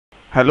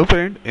Hello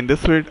friend, in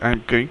this video I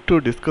am going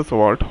to discuss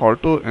about how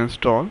to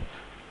install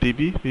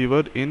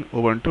DBeaver in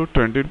Ubuntu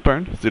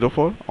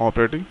 20.04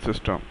 operating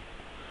system.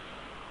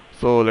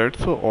 So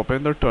let's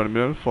open the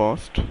terminal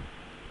first,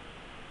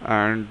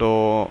 and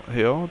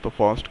here the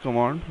first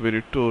command we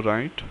need to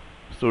write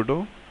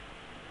sudo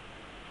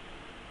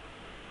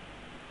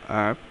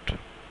apt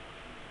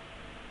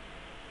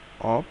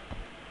update.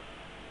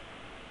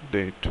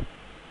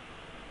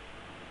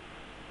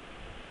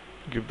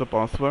 Give the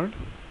password.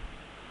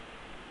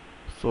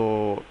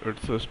 So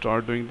it's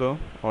start doing the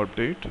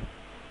update.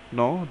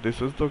 Now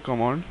this is the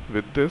command.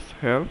 With this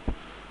help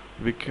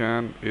we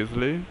can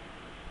easily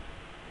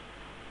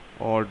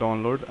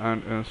download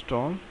and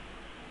install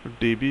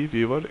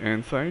DBeaver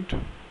inside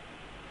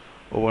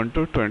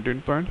Ubuntu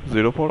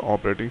 20.04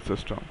 operating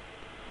system.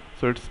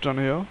 So it's done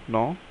here.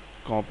 Now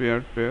copy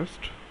and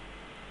paste,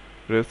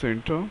 press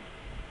enter.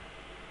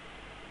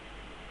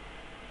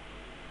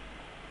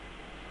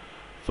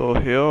 So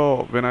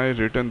here when I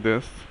written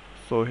this,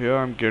 so here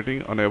I'm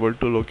getting unable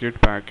to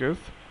locate package.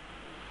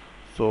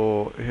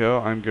 So here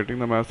I'm getting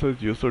the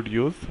message you should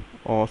use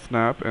or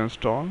snap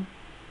install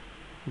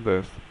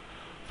this.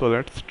 So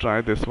let's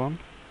try this one.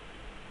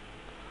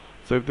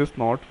 So if this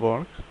not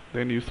work,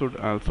 then you should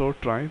also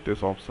try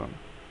this option.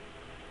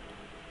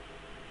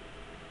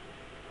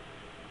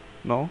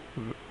 Now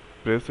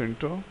press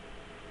enter,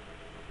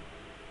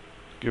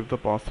 give the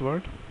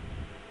password.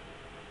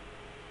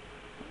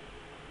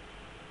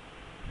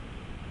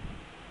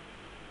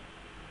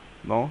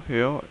 Now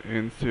here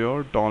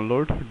ensure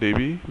download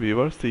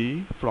DBeaver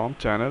CE from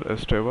channel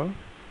stable.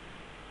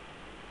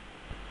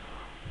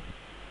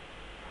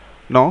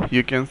 Now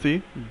you can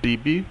see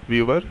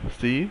DBeaver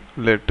CE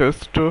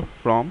latest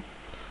from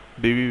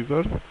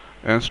DBeaver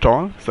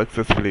install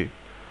successfully,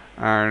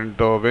 and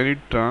when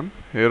it done,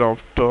 here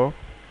after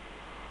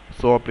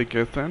show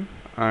application,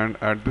 and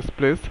at this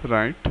place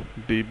write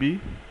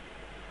DB,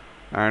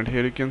 and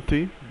here you can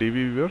see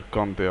DBeaver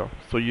come there.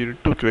 So you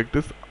need to click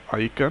this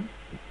icon,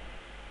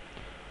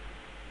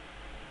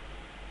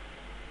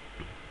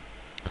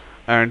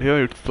 and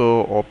here it's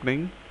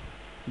opening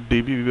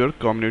DBeaver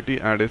Community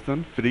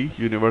Edition Free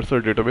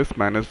Universal Database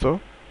Manager.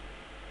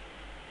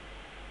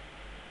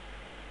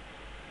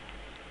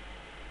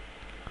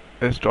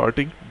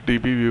 Starting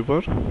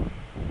DBeaver.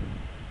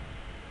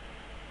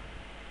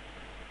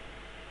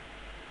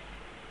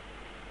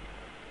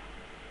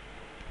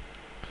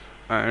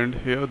 And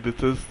here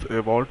this is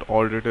about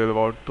all detail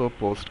about the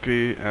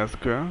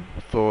PostgreSQL.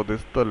 So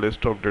this is the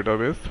list of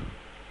database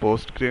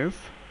Postgres,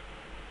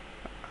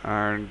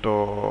 and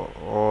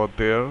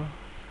there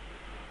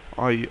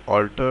I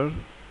alter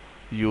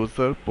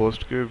user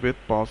Postgres with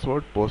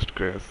password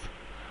Postgres.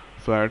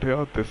 So at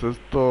here this is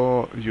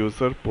the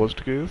user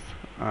Postgres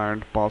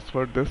and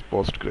password this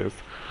Postgres.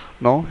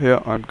 Now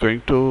here I'm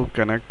going to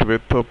connect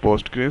with the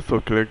Postgres.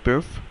 So click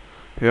this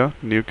here,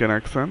 new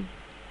connection,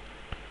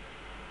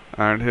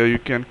 and here you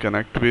can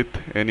connect with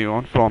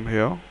anyone from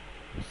here.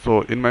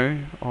 So in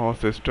my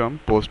system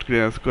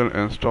PostgreSQL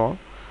install,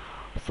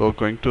 so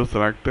going to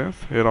select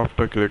this.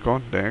 Hereafter click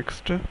on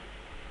next,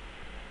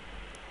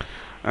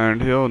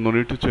 and here no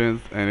need to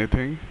change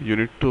anything. You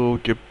need to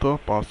give the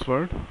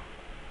password,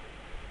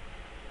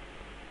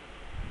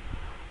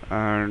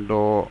 and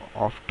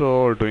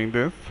after doing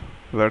this,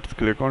 let's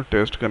click on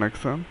test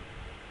connection.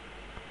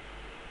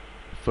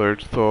 So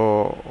it's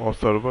a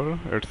server,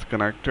 it's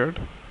connected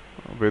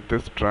with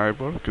this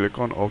driver. Click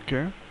on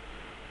OK.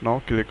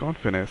 Now click on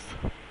finish.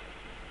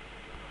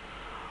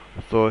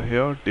 So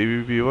here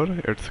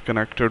DBeaver, it's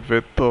connected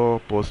with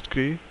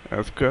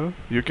PostgreSQL.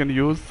 You can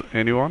use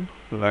anyone,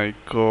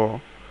 like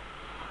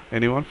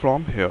anyone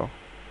from here.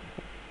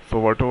 So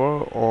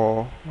whatever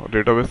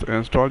database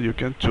install, you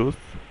can choose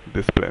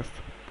this place.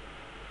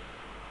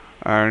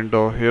 And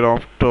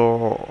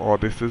hereafter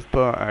this is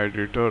the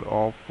editor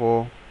of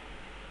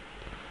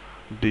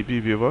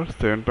DBeaver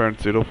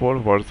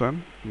 7.04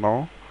 version.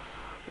 Now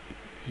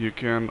you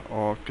can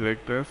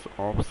click this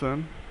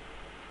option,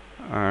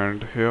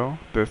 and here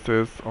this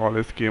is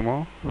all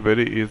schema,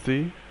 very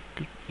easy.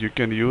 You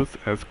can use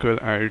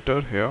SQL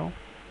Editor here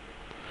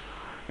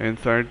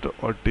inside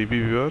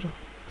DBeaver.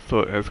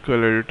 So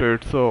SQL Editor,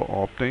 it's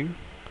opening,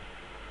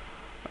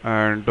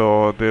 and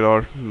there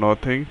are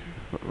nothing.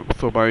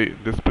 So by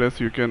this place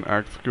you can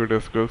execute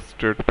SQL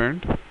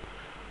statement,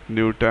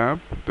 new tab,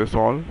 this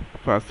all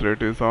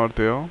facilities are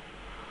there.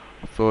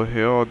 So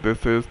here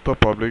this is the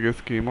public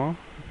schema,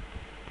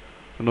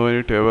 no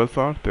any tables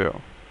are there,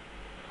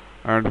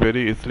 and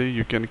very easily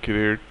you can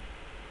create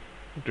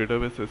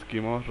database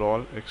schema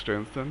role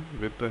extension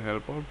with the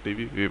help of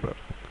DBeaver.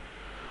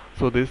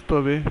 So this is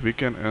the way we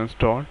can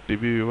install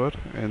DBeaver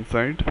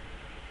inside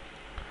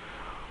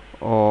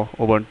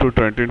Ubuntu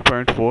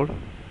 20.4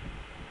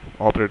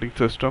 operating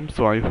system.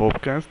 So I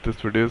hope guys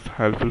this video is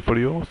helpful for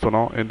you. So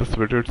now in this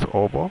video it's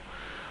over.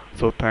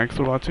 So thanks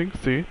for watching.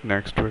 See you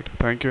next video.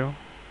 Thank you.